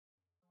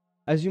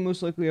As you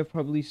most likely have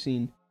probably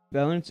seen,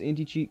 Valorant's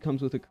anti-cheat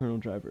comes with a kernel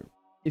driver.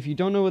 If you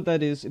don't know what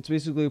that is, it's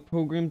basically a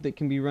program that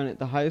can be run at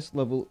the highest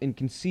level and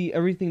can see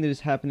everything that is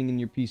happening in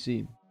your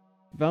PC.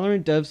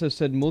 Valorant devs have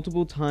said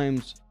multiple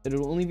times that it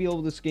will only be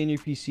able to scan your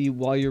PC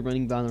while you're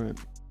running Valorant.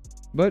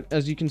 But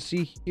as you can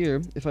see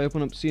here, if I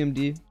open up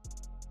CMD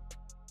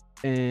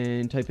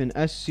and type in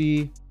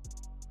SC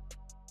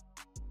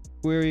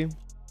query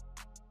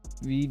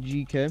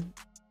VGK,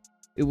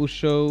 it will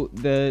show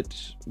that,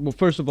 well,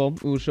 first of all,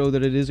 it will show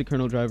that it is a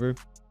kernel driver.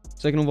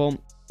 Second of all,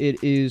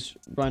 it is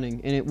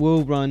running, and it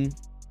will run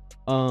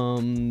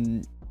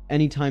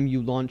anytime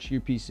you launch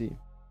your PC.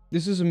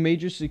 This is a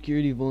major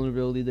security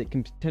vulnerability that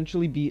can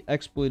potentially be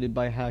exploited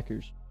by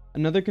hackers.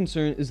 Another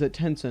concern is that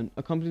Tencent,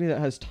 a company that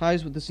has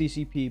ties with the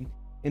CCP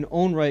and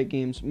own Riot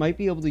Games, might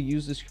be able to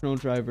use this kernel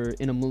driver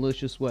in a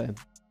malicious way.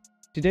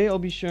 Today I'll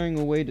be sharing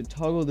a way to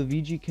toggle the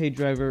VGK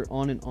driver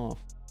on and off.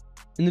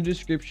 In the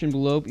description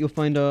below, you'll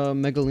find a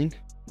mega link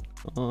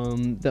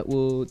that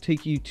will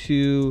take you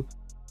to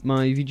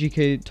my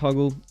VGK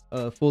toggle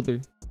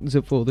folder,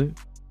 zip folder,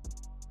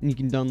 and you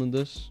can download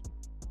this.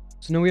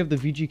 So now we have the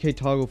VGK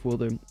toggle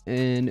folder,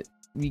 and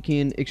we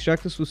can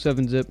extract this with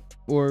 7-zip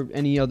or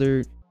any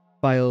other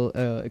file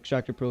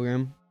extractor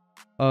program.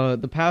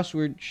 The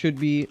password should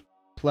be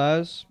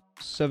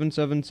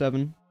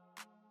plaz777.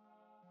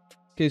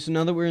 Okay, so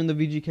now that we're in the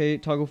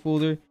VGK toggle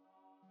folder,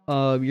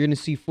 you're gonna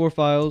see 4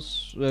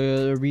 files,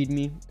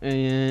 readme,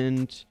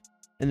 and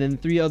then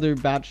 3 other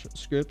batch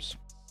scripts.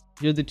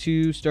 Here are the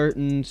 2 start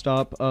and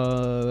stop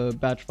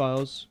batch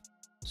files.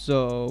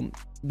 So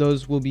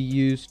those will be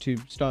used to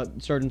start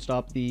and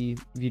stop the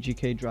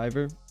VGK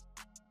driver.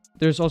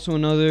 There's also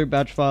another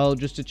batch file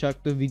just to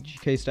check the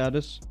VGK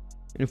status,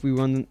 and if we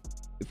run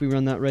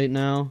that right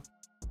now,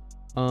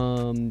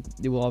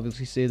 it will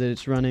obviously say that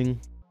it's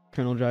running,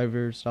 kernel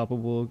driver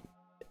stoppable,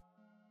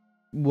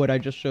 what I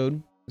just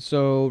showed.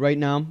 So right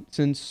now,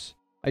 since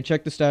I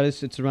checked the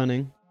status, it's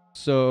running.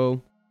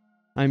 So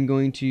I'm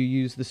going to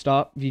use the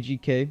stop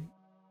VGK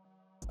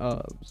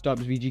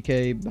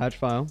batch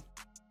file.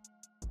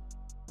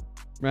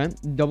 Right,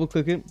 double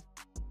click it.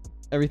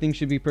 Everything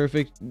should be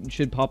perfect. It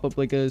should pop up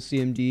like a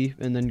CMD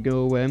and then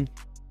go away,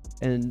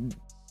 and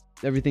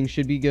everything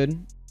should be good.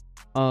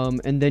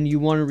 And then you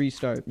want to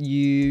restart.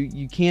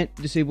 You can't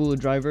disable a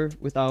driver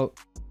without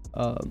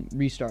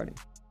restarting.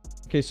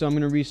 Okay, so I'm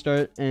gonna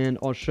restart and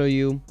I'll show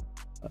you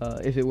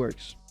if it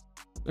works.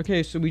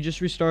 Okay, so we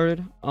just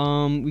restarted.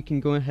 We can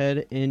go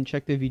ahead and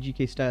check the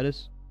VGK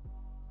status.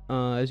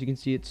 As you can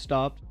see, it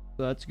stopped,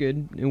 so that's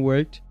good. It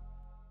worked.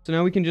 So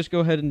now we can just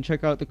go ahead and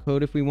check out the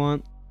code if we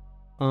want.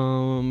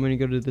 I'm gonna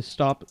go to the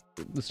stop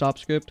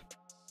script.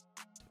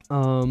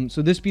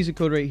 So this piece of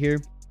code right here,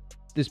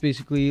 this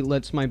basically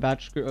lets my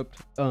batch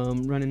script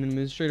run in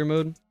administrator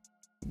mode,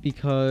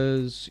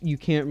 because you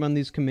can't run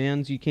these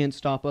commands. You can't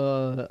stop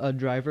a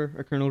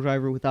kernel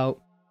driver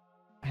without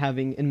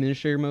having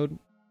administrator mode.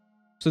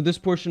 So this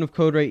portion of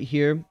code right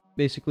here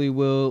basically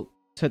will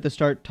set the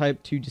start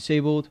type to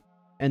disabled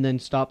and then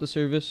stop the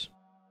service.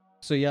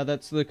 So yeah,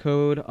 that's the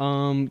code.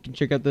 You can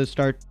check out the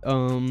start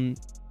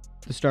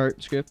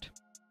script.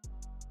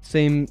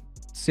 Same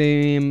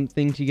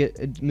thing to get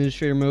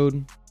administrator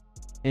mode,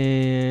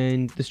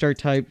 and the start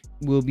type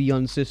will be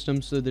on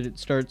system so that it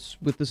starts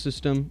with the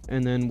system,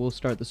 and then we'll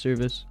start the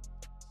service.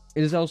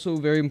 It is also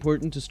very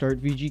important to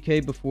start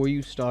VGK before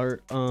you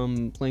start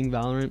playing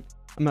Valorant.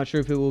 I'm not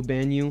sure if it will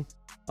ban you.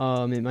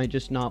 It might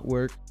just not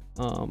work,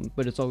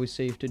 but it's always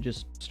safe to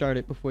just start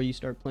it before you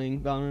start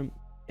playing Valorant.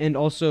 And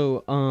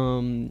also,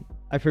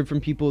 I've heard from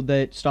people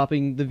that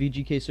stopping the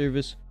VGK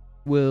service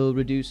will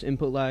reduce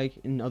input lag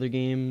in other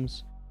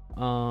games.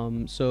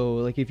 So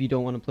like if you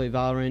don't want to play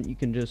Valorant, you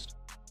can just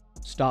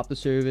stop the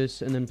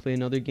service and then play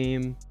another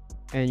game,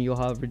 and you'll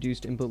have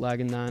reduced input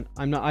lag in that.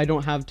 I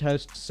don't have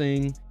tests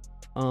saying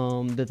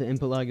that the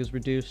input lag is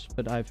reduced,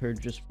 but I've heard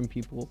just from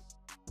people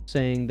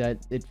saying that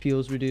it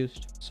feels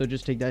reduced, so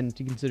just take that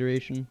into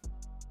consideration.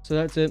 So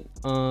that's it.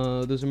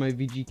 Those are my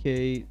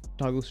VGK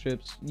toggle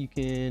strips. You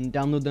can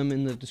download them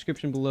in the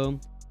description below.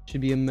 Should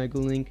be a mega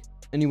link.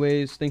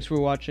 Anyways, thanks for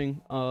watching.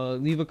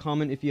 Leave a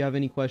comment if you have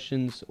any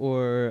questions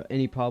or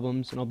any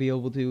problems, and I'll be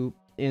able to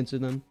answer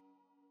them.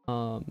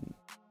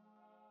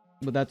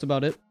 But that's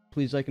about it.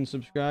 Please like and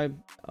subscribe,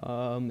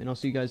 and I'll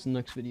see you guys in the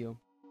next video.